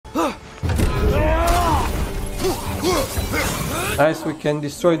Nice, we can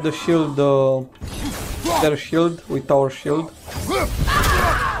destroy the shield, their shield with our shield.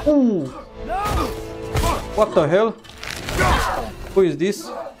 Ooh! What the hell? Who is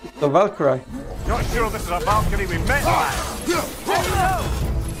this? It's the Valkyrie. Not sure this is a Valkyrie we met last.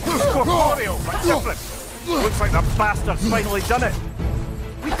 Corporeal, but different. Looks like the bastard's finally done it.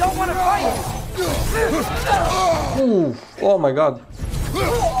 We don't want to fight! Ooh! Oh my god.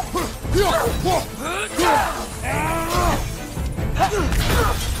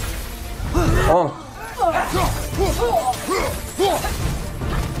 Oh.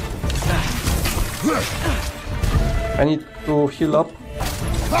 I need to heal up.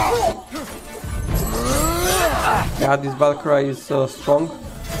 Yeah, this Valkyrie is strong.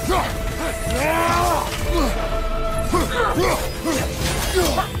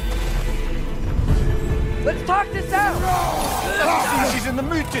 Let's talk this out! See, she's in the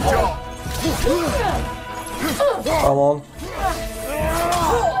mood to talk. Come on.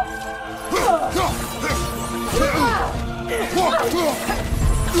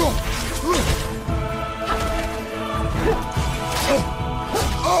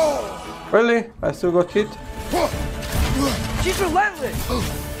 Really? I still got hit? She's relentless!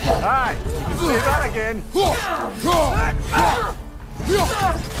 Aye, you can say that again.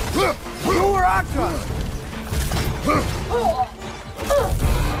 You were Aqua!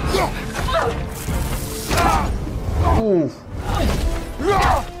 Ooh.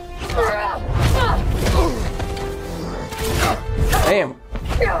 Damn.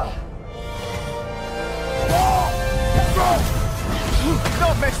 She's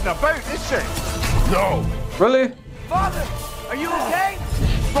not messing about, is she? No! Really? Father, are you okay?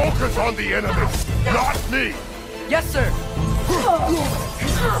 Focus on the enemy, not me! Yes, sir.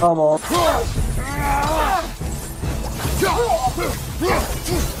 Come on.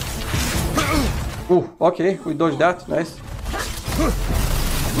 Ooh, okay, we dodged that. Nice.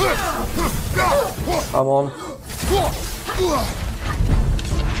 Come on.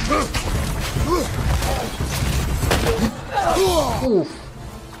 Ooh.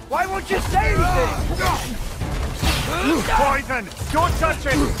 Why won't you say anything? Poison! Don't touch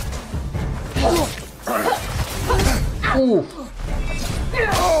it! Ooh.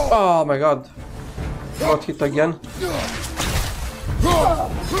 Oh my god. Got hit again.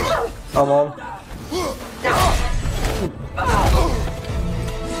 Come on.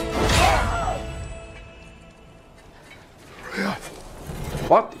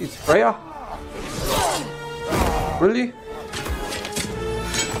 What? It's Freya? Really?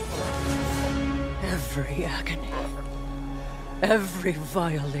 Every agony, every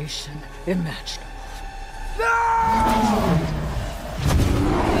violation imaginable.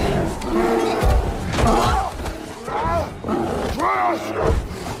 Kratos!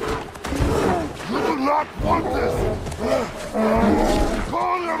 You do not want this!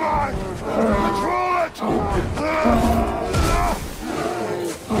 Control your mind! Control it!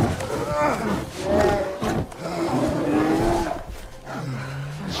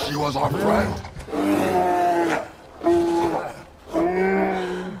 She was our friend.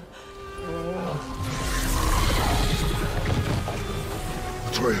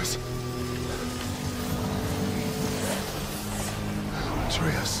 Atreus.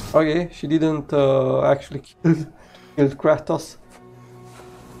 Atreus. Okay, she didn't actually kill Kratos.